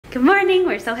Good morning,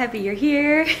 we're so happy you're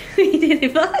here. We did a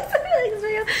vlog.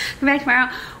 Come back tomorrow.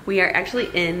 We are actually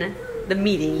in the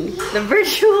meeting, the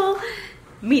virtual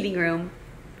meeting room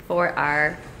for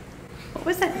our, what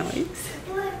was that noise?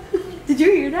 Did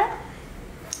you hear that?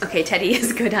 Okay, Teddy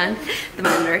is good on the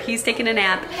monitor. He's taking a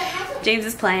nap. James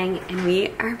is playing, and we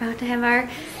are about to have our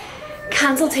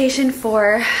consultation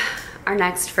for our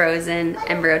next frozen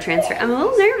embryo transfer. I'm a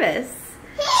little nervous.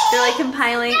 They're like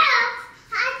compiling.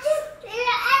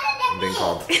 I'm being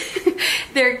called.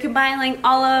 They're compiling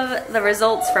all of the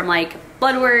results from like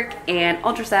blood work and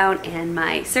ultrasound and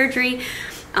my surgery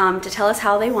to tell us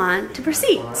how they want to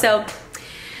proceed. So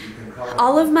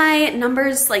all of my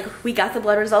numbers, like we got the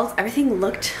blood results, everything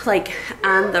looked like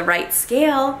on the right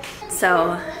scale.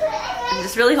 So I'm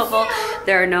just really hopeful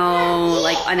there are no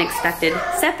like unexpected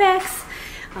setbacks.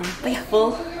 But yeah,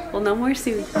 we'll know more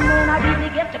soon.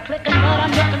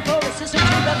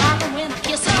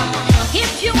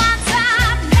 If you want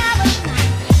some love,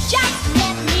 just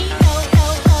let me know.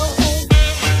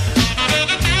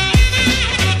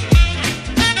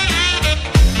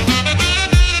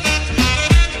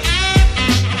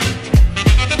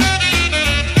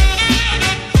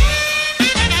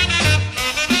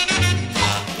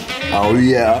 Oh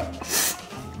yeah,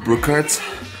 Brookhart's.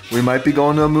 We might be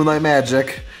going to a Moonlight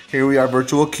Magic. Here we are,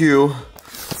 virtual queue.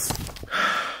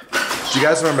 Do you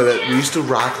guys remember that we used to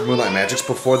rock Moonlight Magics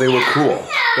before they were cool?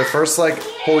 The first like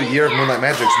whole year of Moonlight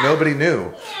Magics, nobody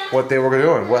knew what they were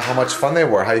doing, how much fun they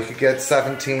were, how you could get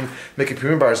 17 Mickey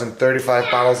Premium bars and 35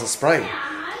 bottles of Sprite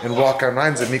and walk on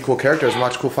lines and meet cool characters and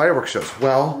watch cool fireworks shows.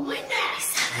 Well,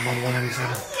 I'm on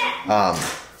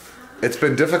 197. It's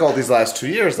been difficult these last 2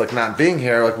 years, like not being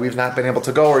here, like we've not been able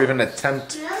to go or even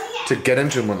attempt to get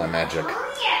into Moonlight Magic.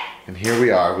 And here we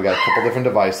are. We got a couple different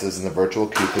devices in the virtual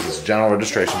queue because it's general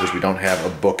registration because we don't have a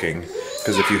booking.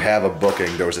 Because if you have a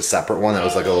booking, there was a separate one that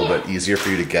was like a little bit easier for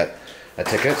you to get a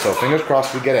ticket. So fingers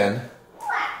crossed we get in.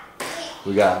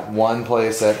 We got one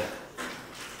place at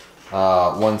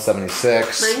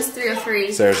 176. Mine's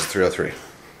 303. Sarah's is 303.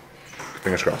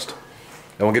 Fingers crossed.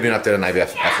 And we'll give you an update on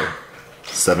IVF after.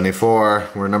 74.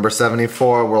 We're number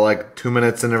 74. We're like 2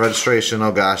 minutes into registration.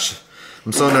 Oh gosh.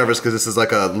 I'm so nervous because this is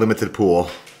like a limited pool.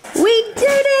 We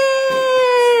did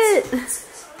it!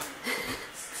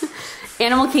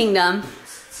 Animal Kingdom,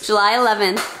 July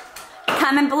 11th.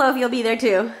 Comment below if you'll be there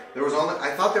too. There was only,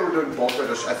 I thought they were doing both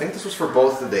registrations. I think this was for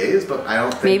both the days, but I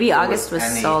don't think maybe August was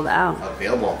sold out.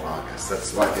 Available in August.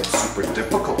 That's why it's super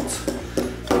difficult.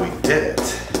 But we did it.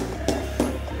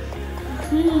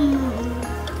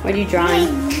 What are you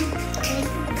drawing?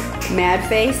 Mad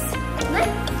face?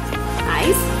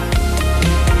 Nice.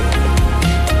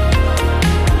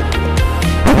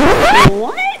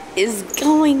 What is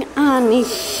going on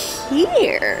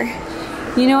here?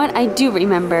 You know what? I do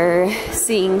remember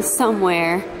seeing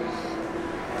somewhere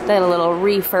that a little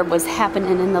refurb was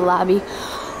happening in the lobby.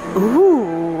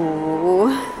 Ooh.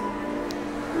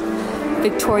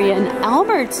 Victoria and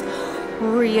Albert's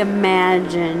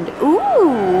reimagined.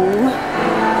 Ooh.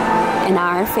 And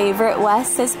our favorite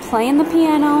Wes is playing the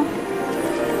piano.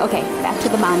 Okay, back to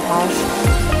the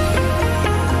montage.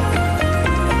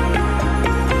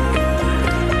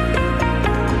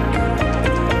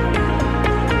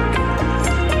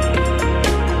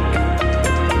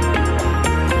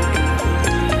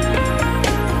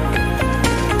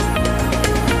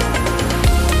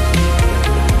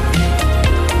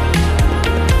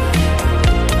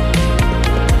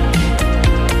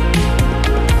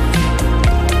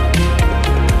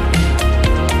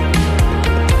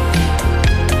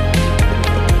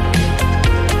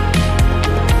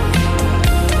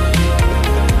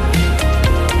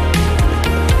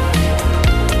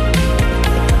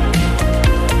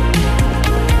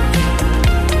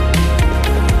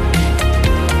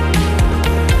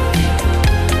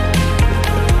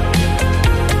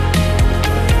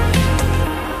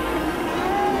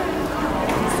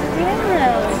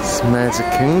 Magic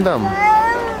Kingdom.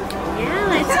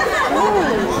 Yeah, it's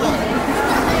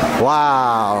cool.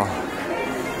 Wow.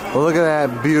 Look at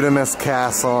that beautimous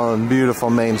castle and beautiful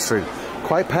Main Street.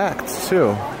 Quite packed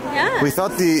too. Yeah. We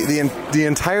thought the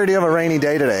entirety of a rainy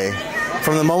day today,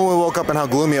 from the moment we woke up and how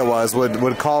gloomy it was,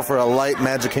 would call for a light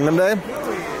Magic Kingdom day.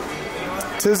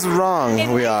 'Tis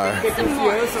wrong, we are. Some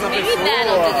more. Maybe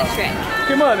that'll do the trick.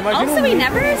 Also, we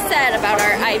never said about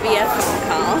our IVF phone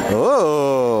call.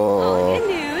 Oh. Good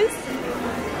news.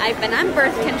 I've been on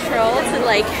birth control to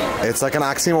like... It's like an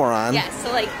oxymoron. Yes,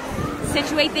 so like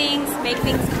situate things, make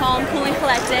things calm, cool, and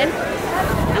collected.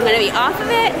 I'm going to be off of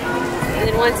it, and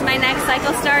then once my next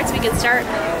cycle starts, we can start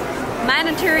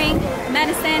monitoring,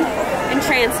 medicine, and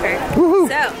transfer.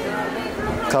 So,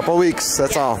 Couple weeks,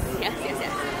 that's all. Yes.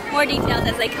 More details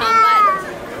as they come,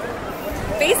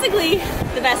 but basically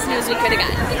the best news we could have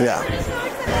gotten. Yeah.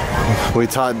 We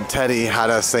taught Teddy how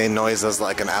to say noises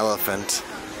like an elephant,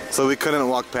 so we couldn't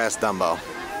walk past Dumbo.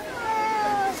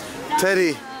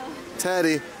 Teddy.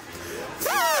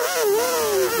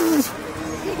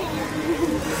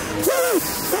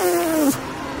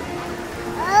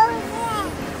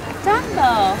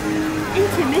 Dumbo,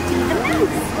 intimate the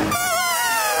mouse.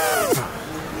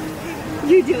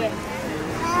 You do it.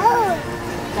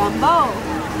 Dumbo,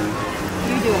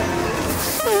 you do it.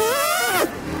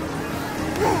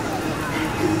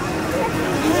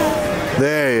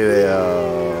 There you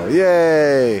go.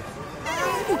 Yay.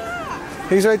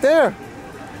 He's right there.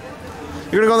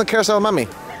 You're gonna go on the carousel with Mommy.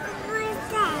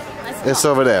 It's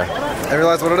over there. I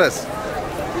realize what it is.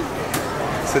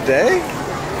 Today?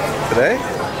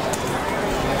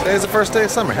 Today's the first day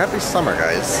of summer. Happy summer,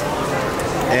 guys.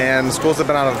 And schools have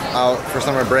been out for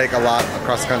summer break a lot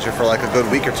across the country for like a good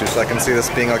week or two, so I can see this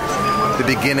being like the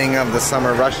beginning of the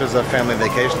summer rushes of family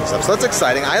vacation and stuff. So that's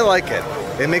exciting. I like it.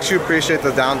 It makes you appreciate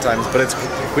the downtimes, but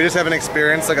we just haven't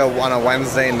experienced like on a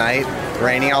Wednesday night,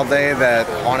 rainy all day, that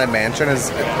Haunted Mansion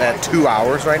is at 2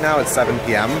 hours right now. It's 7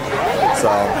 p.m. So,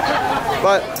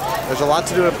 but there's a lot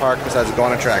to do at the park besides go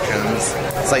on attractions,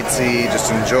 sightsee,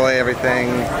 just enjoy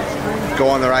everything, go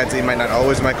on the rides that you might not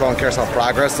always. You might go on Carousel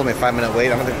Progress, only a 5-minute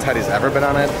wait. I don't think Teddy's ever been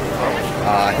on it.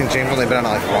 I think James only been on it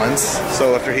like once.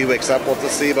 So after he wakes up, we'll have to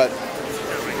see. But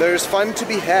there's fun to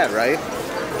be had, right?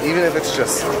 Even if it's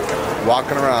just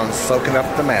walking around, soaking up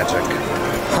the magic.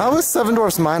 How is Seven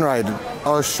Dwarfs Mine Ride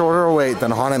a shorter wait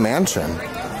than Haunted Mansion?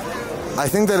 I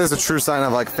think that is a true sign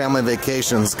of like family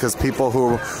vacations, because people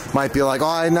who might be like, oh,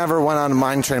 I never went on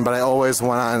Mine Train, but I always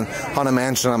went on Haunted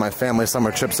Mansion on my family summer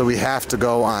trip, so we have to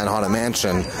go on Haunted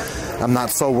Mansion. I'm not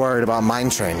so worried about Mine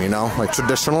Train, you know? Like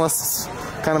traditionalists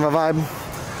kind of a vibe.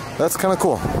 That's kind of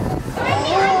cool.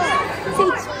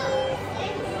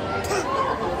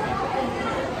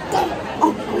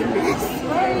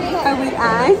 Are we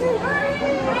on?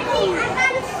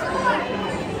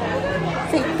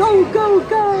 Say go, go,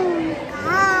 go!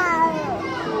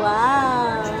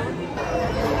 Wow!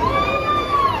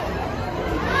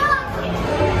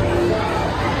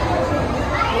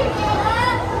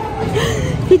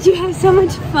 Did you have so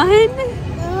much fun?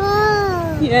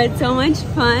 You had so much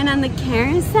fun on the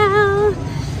carousel?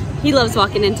 He loves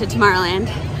walking into Tomorrowland.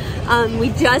 We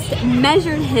just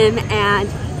measured him at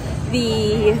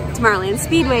the Tomorrowland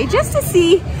Speedway just to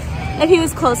see if he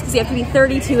was close, because you have to be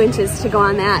 32 inches to go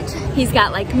on that. He's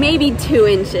got like maybe 2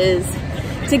 inches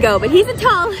to go, but he's a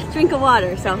tall drink of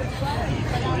water, so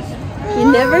you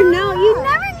never know, you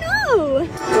never know.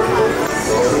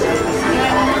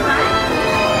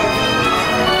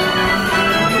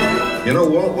 You know,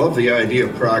 Walt loved the idea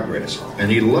of progress, and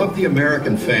he loved the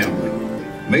American family.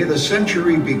 May the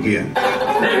century begin.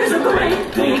 There's a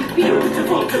great, big,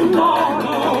 beautiful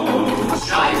tomorrow,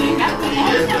 shining at the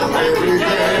end of every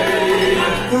day.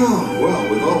 Oh, well,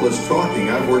 with all this talking,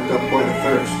 I've worked up quite a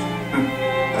thirst.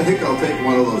 I think I'll take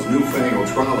one of those newfangled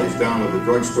trolleys down to the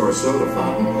drugstore soda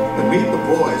fountain and meet the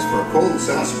boys for a cold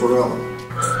sarsaparilla.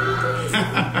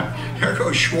 There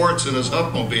goes Schwartz in his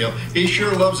Hupmobile. He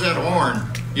sure loves that horn.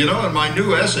 You know, in my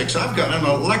new Essex, I've got an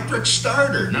electric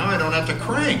starter. Now I don't have to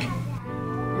crank.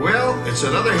 Well, it's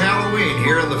another Halloween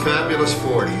here in the fabulous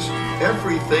 40s.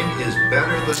 Everything is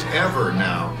better than ever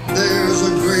now. There's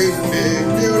a great big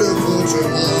beautiful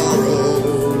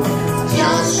tomorrow,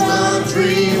 just a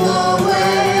dream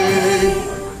away.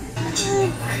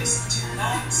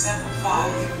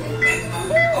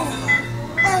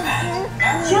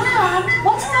 2975. John,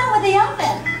 what's wrong with the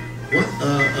oven? What?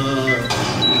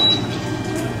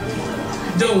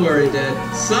 Don't worry, Dad.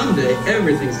 Someday,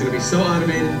 everything's going to be so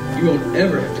automated, you won't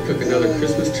ever have to cook another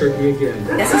Christmas turkey again.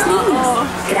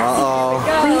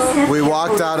 Uh-oh. We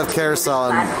walked out of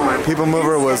Carousel and People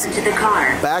Mover was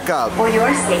back up. For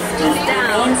your safety,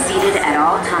 remain seated at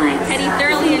all times. Teddy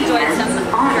thoroughly enjoyed some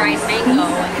dried mango.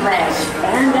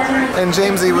 And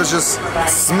Jamesy was just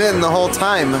smitten the whole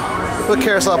time with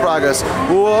Carousel Progress.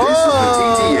 Whoa! This is the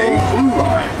TTA Blue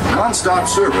Line. Non-stop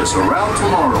service around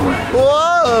Tomorrowland.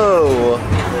 Whoa!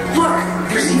 Look,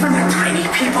 there's even a tiny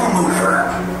people mover.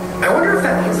 I wonder if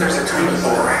that means there's a tiny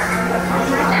Borak.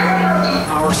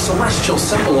 Our celestial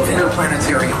symbol of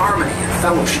interplanetary harmony and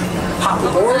fellowship. Hop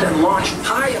aboard and launch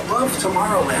high above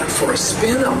Tomorrowland for a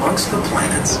spin amongst the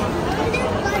planets.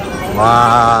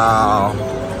 Wow.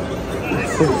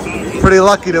 Pretty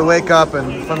lucky to wake up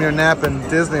from your nap in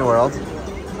Disney World.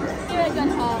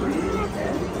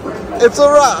 It's a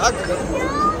rock!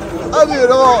 A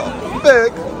beautiful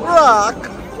big rock!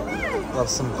 Love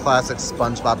some classic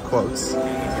SpongeBob quotes.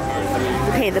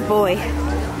 Okay, the boy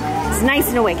is nice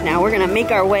and awake now. We're gonna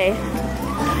make our way.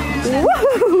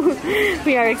 Woo!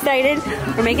 We are excited.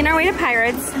 We're making our way to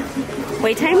Pirates.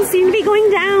 Wait times seem to be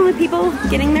going down with people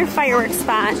getting their fireworks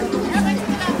spot.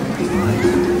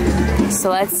 So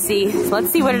let's see.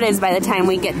 Let's see what it is by the time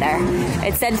we get there.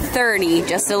 It said 30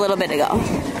 just a little bit ago.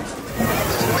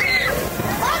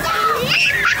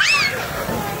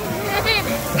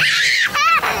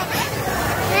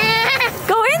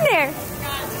 Go in there.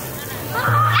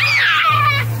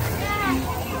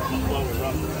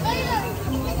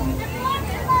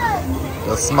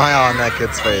 The smile on that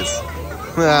kid's face.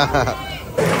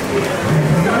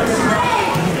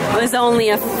 It was only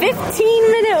a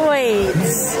 15-minute wait.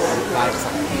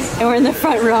 And we're in the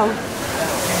front row.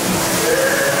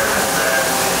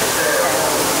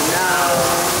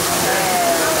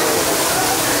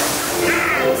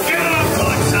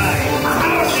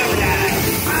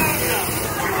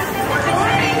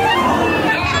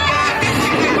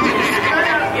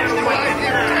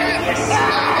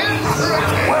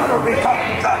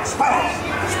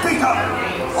 Speak up,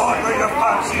 or do you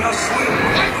fancy a swim?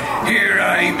 Here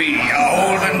I be,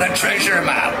 holding the treasure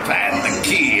map and the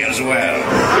key as well.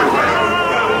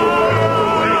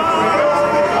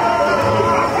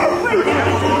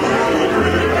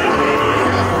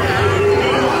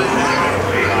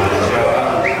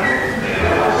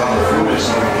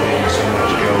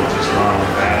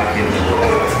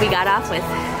 We got off with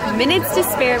minutes to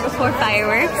spare before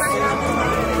fireworks.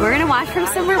 We're gonna watch from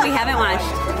somewhere we haven't watched.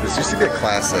 This used to be a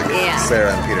classic. Yeah.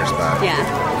 Sarah and Peter spot.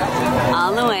 Yeah.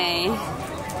 All the way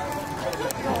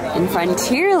in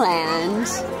Frontierland.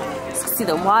 See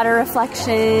the water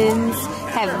reflections,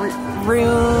 have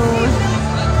room.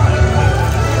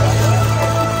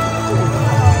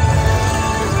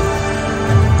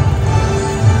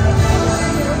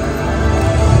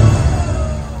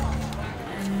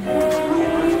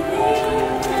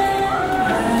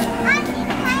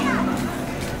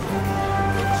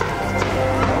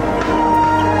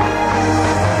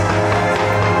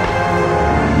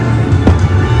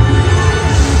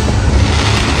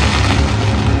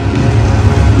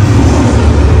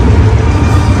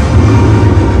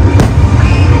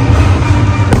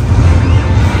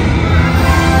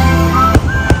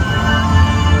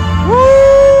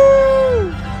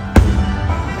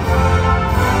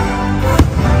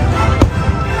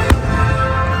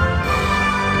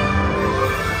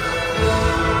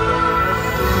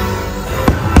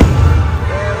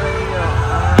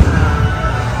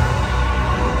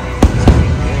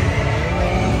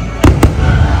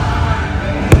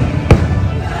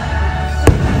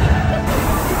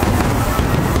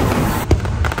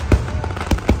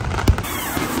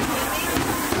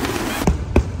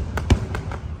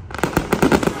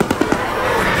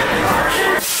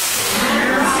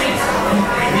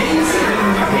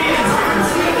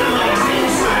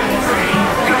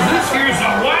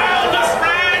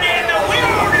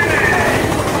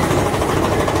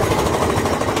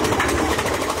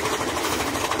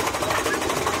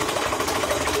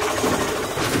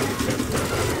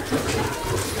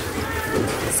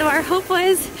 So our hope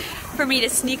was for me to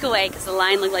sneak away because the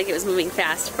line looked like it was moving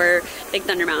fast for Big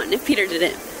Thunder Mountain. If Peter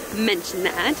didn't mention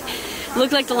that, it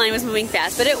looked like the line was moving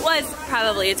fast, but it was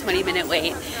probably a 20-minute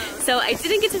wait. So I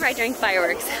didn't get to ride during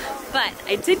fireworks, but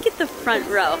I did get the front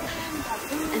row.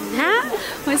 And that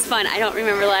was fun. I don't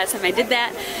remember the last time I did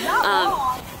that.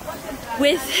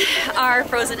 With our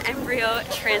frozen embryo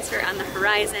transfer on the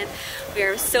horizon, we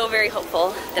are so very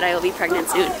hopeful that I will be pregnant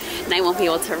soon and I won't be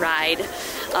able to ride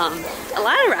a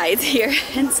lot of rides here.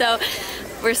 And so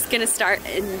we're just gonna start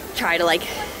and try to like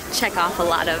check off a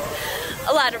lot of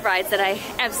rides that I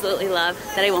absolutely love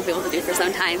that I won't be able to do for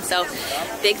some time. So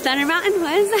Big Thunder Mountain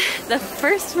was the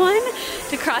first one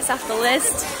to cross off the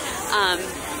list.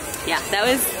 Yeah,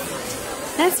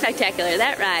 that's spectacular.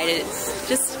 That ride is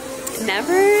just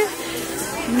never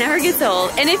gets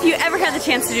old. And if you ever have the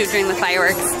chance to do it during the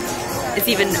fireworks, it's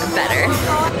even better.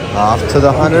 Off to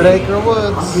the 100-acre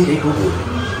woods. 100-acre wood.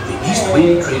 The East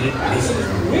Wind traded places.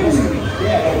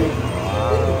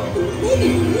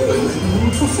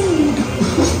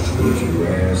 If you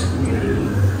ask me,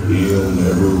 he'll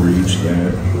never reach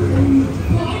that tree.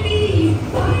 Why me?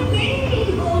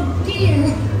 Oh dear.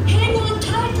 Hang on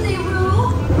tightly,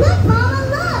 Roo. Look, Mama,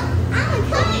 look. I'm a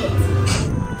kite.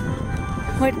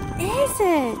 What is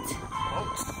it?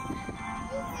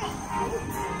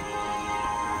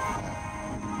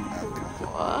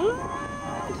 What?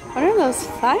 What are those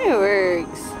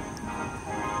fireworks?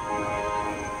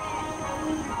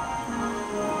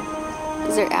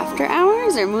 Is there after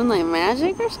hours or Moonlight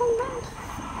Magic or something?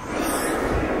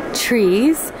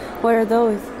 trees. What are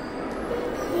those?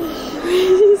 What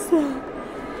is that?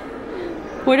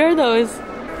 What are those?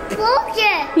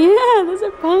 Pumpkin. Yeah, those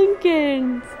are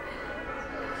pumpkins.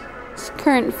 It's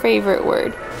current favorite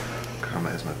word. Karma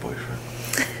is my boyfriend.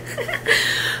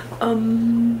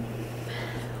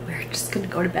 We're just gonna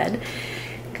go to bed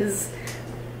because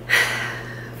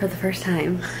for the first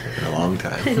time In a long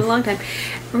time. in a long time,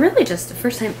 really just the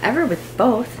first time ever with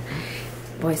both.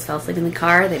 Boys fell asleep in the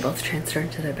car. They both transferred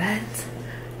into their beds,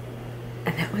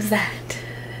 and that was that.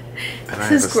 And I This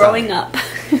have is a growing son. up.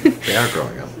 They are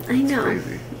growing up. I know. It's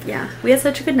crazy. Yeah, we had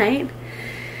such a good night.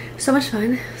 So much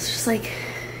fun. It's just like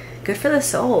good for the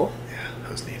soul. Yeah,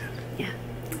 that was needed. Yeah,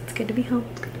 it's good to be home.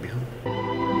 It's good to be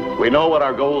home. We know what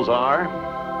our goals are.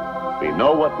 We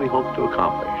know what we hope to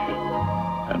accomplish.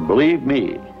 And believe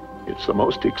me, it's the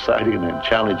most exciting and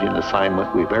challenging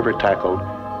assignment we've ever tackled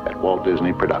at Walt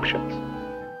Disney Productions.